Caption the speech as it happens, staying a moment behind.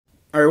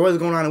Alright, what is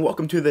going on, and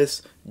welcome to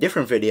this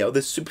different video,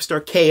 this Superstar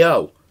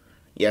KO.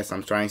 Yes,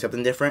 I'm trying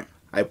something different.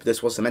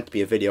 This wasn't meant to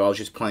be a video, I was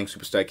just playing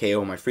Superstar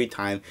KO in my free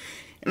time,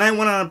 and I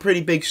went on a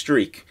pretty big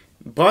streak.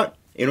 But,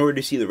 in order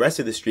to see the rest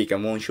of the streak,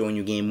 I'm only showing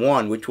you Game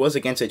 1, which was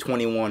against a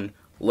 21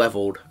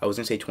 leveled, I was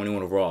going to say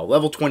 21 overall,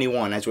 level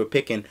 21, as we're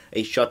picking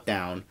a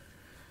shutdown.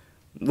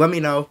 Let me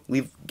know,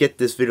 get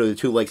this video to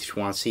 2 likes if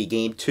you want to see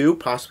Game 2,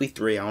 possibly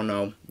 3, I don't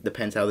know,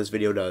 depends how this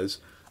video does.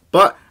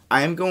 But,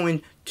 I am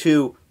going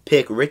to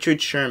pick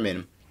Richard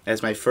Sherman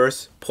as my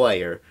first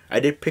player. I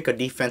did pick a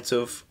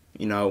defensive,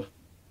 I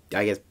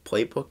guess,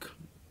 playbook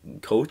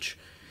coach,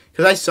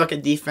 because I suck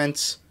at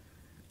defense.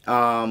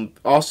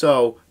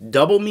 Also,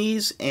 double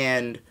me's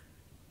and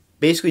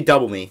basically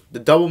double me. The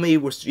double me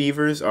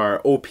receivers are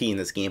OP in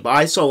this game, but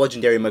I saw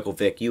legendary Michael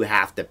Vick. You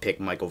have to pick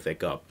Michael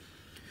Vick up.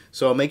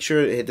 So make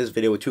sure to hit this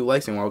video with 2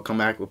 likes, and we'll come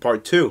back with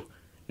part 2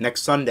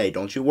 next Sunday.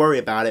 Don't you worry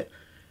about it.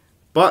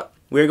 But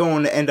we're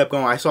going to end up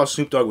going. I saw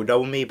Snoop Dogg with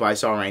double me, but I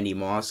saw Randy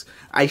Moss.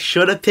 I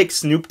should have picked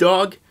Snoop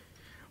Dogg,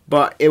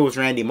 but it was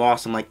Randy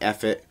Moss. I'm like,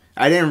 F it.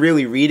 I didn't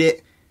really read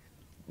it,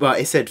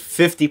 but it said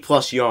 50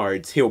 plus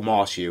yards, he'll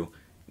moss you.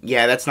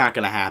 Yeah, that's not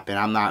going to happen.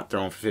 I'm not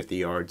throwing for 50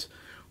 yards.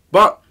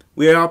 But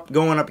we're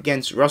going up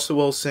against Russell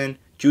Wilson,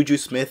 Juju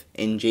Smith,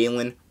 and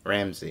Jalen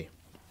Ramsey.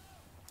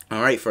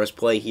 Alright, first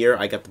play here.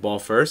 I got the ball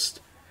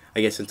first.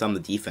 I guess since I'm the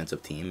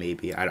defensive team,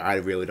 maybe. I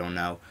really don't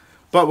know.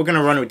 But we're going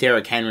to run with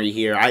Derrick Henry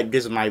here.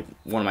 This is one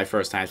of my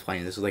first times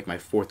playing. This is like my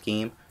 4th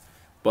game.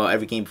 But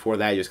every game before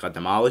that, I just got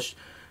demolished.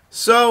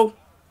 So,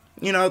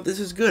 this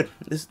is good.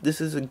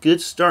 This is a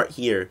good start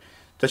here.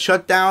 The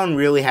shutdown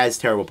really has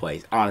terrible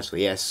plays.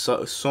 Honestly, yes.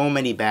 So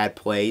many bad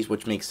plays,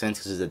 which makes sense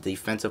because it's a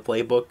defensive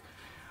playbook.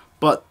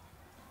 But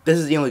this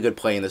is the only good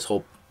play in this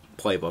whole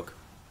playbook.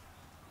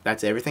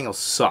 That's it. Everything else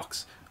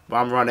sucks. But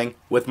I'm running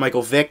with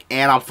Michael Vick,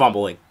 and I'm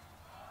fumbling.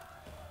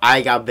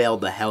 I got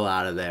bailed the hell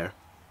out of there.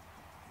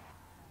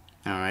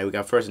 Alright, we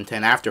got 1st and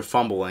 10 after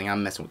fumbling.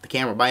 I'm messing with the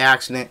camera by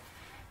accident.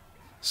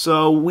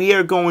 So we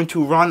are going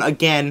to run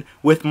again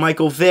with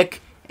Michael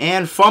Vick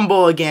and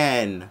fumble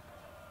again.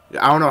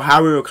 I don't know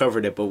how we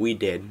recovered it, but we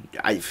did.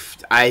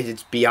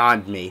 It's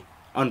beyond me.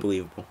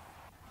 Unbelievable.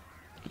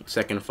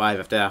 2nd and 5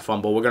 after that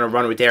fumble. We're going to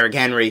run with Derrick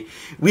Henry.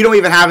 We don't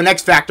even have an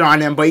X factor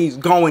on him, but he's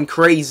going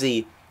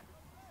crazy.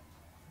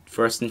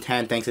 1st and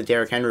 10 thanks to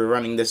Derrick Henry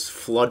running this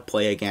flood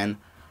play again.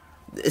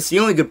 It's the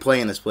only good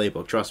play in this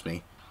playbook, trust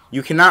me.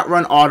 You cannot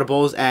run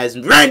audibles as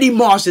Randy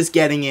Moss is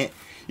getting it.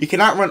 You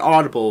cannot run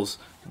audibles,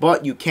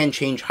 but you can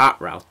change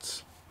hot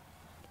routes.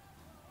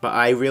 But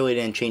I really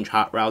didn't change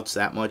hot routes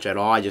that much at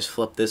all. I just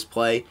flipped this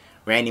play.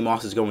 Randy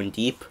Moss is going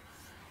deep.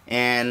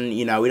 And,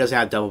 he doesn't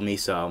have double me,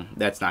 so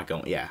that's not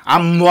going. Yeah,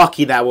 I'm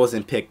lucky that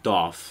wasn't picked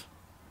off.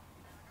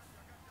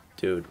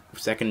 Dude,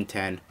 2nd and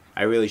 10.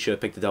 I really should have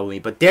picked the double me.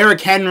 But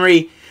Derrick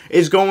Henry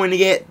is going to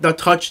get the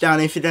touchdown.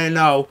 If you didn't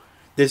know,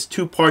 there's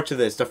 2 parts of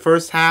this. The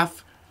first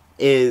half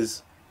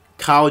is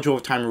college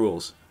overtime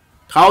rules.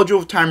 College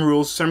overtime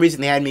rules, for some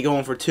reason they had me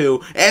going for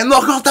 2. And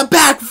look off the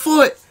back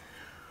foot!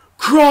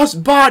 Cross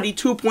body,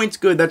 2 points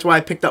good. That's why I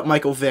picked up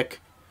Michael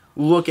Vick.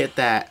 Look at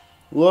that.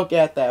 Look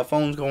at that.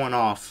 Phone's going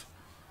off.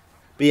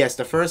 But yes,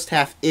 the first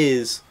half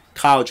is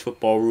college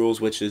football rules,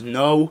 which is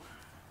no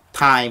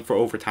time for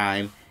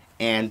overtime.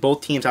 And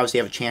both teams obviously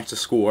have a chance to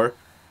score.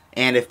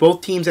 And if both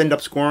teams end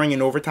up scoring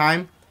in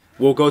overtime,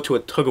 we'll go to a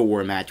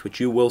tug-of-war match, which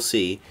you will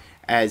see,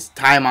 as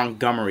Ty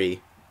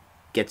Montgomery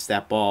gets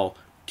that ball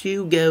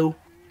to go.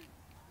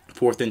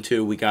 4th and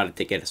 2, we got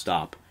to get a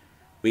stop.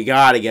 We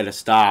got to get a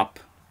stop.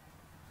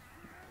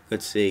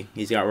 Let's see.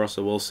 He's got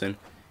Russell Wilson.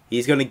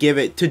 He's going to give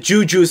it to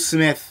Juju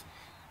Smith.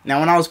 Now,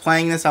 when I was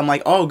playing this, I'm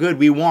like, oh, good,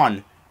 we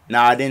won.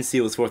 Nah, I didn't see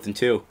it was 4th and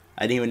 2.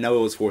 I didn't even know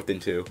it was 4th and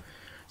 2.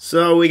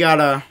 So, we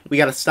gotta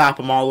stop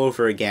him all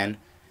over again.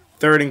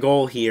 3rd and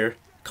goal here.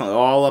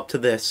 All up to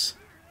this.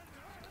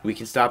 We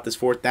can stop this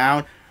 4th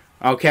down.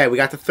 Okay, we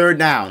got the 3rd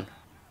down.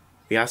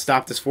 We got to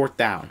stop this 4th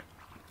down.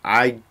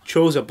 I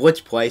chose a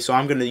blitz play, so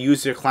I'm going to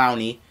use their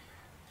Clowney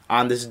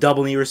on this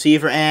double me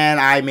receiver, and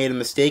I made a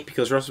mistake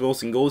because Russell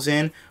Wilson goes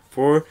in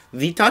for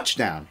the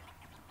touchdown.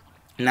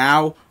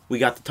 Now, we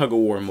got the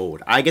tug-of-war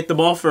mode. I get the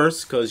ball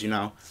first because,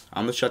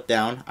 I'm the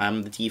shutdown.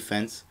 I'm the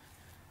defense.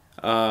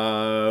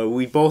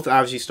 We both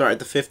obviously start at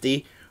the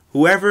 50.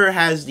 Whoever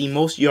has the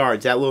most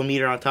yards, that little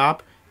meter on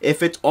top,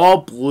 if it's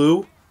all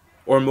blue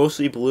or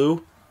mostly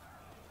blue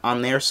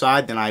on their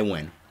side, then I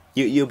win.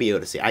 You'll be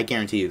able to see. I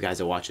guarantee you guys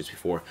have watched this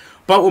before.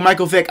 But with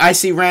Michael Vick, I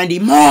see Randy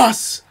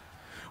Moss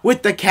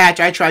with the catch.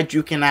 I tried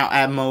juking out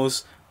at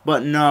Mo's,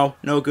 but no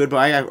good.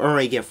 But I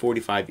already get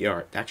 45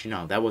 yards. Actually,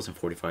 no, that wasn't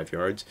 45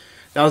 yards.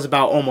 That was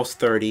about almost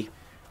 30.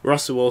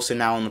 Russell Wilson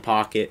now in the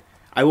pocket.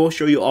 I will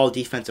show you all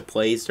defensive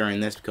plays during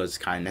this because it's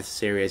kind of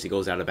necessary as he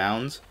goes out of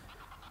bounds.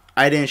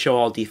 I didn't show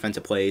all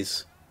defensive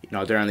plays,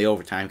 during the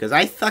overtime because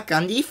I suck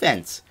on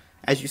defense.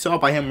 As you saw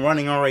by him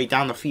running already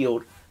down the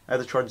field. I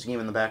have the Chargers game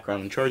in the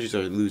background, and Chargers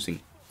are losing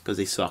because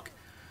they suck.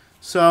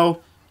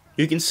 So,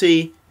 you can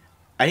see,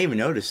 I didn't even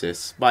notice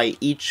this, by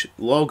each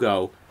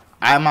logo,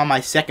 I'm on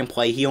my 2nd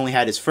play. He only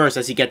had his 1st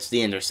as he gets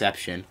the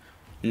interception.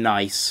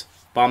 Nice.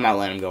 But I'm not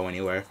letting him go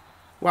anywhere.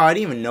 Wow, I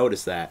didn't even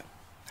notice that.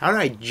 How did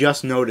I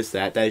just notice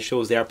that? That it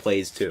shows their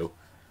plays too.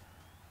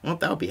 Well,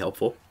 that would be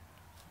helpful.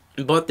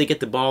 But they get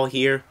the ball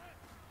here.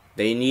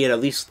 They need at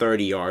least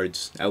 30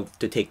 yards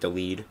to take the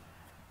lead.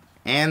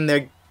 And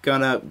they're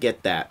gonna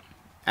get that.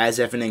 As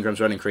Evan Ingram's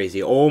running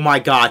crazy. Oh my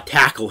god,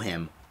 tackle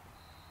him.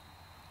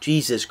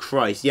 Jesus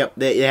Christ. Yep,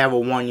 they have a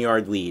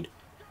 1-yard lead.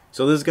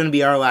 So this is gonna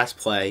be our last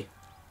play.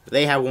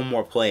 They have one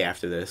more play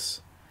after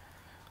this.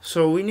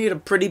 So we need a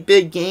pretty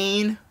big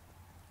gain.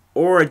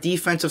 Or a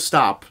defensive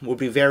stop would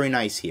be very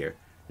nice here.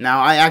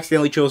 Now, I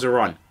accidentally chose a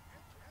run.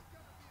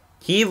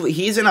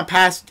 He's in a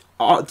pass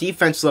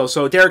defense, though,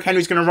 so Derrick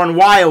Henry's going to run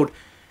wild.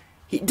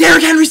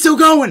 Derrick Henry's still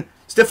going!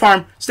 Stiff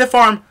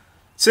arm,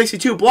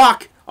 62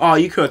 block. Oh,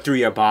 you could have threw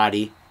your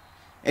body.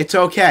 It's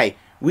okay.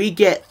 We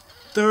get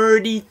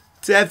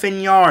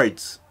 37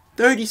 yards.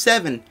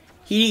 37.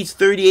 He needs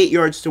 38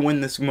 yards to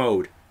win this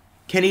mode.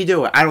 Can he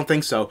do it? I don't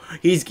think so.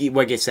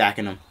 We're get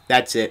sacking him.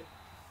 That's it.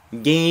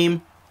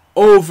 Game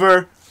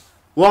over.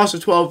 Loss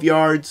of 12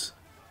 yards.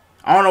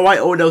 I don't know why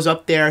Odell's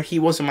up there. He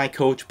wasn't my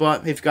coach.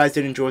 But if you guys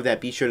did enjoy that,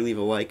 be sure to leave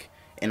a like.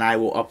 And I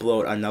will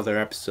upload another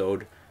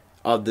episode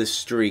of this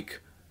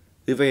streak.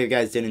 Leave a like if you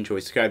guys did enjoy.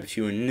 Subscribe if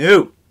you are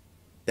new.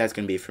 That's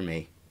going to be it for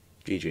me.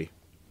 GG.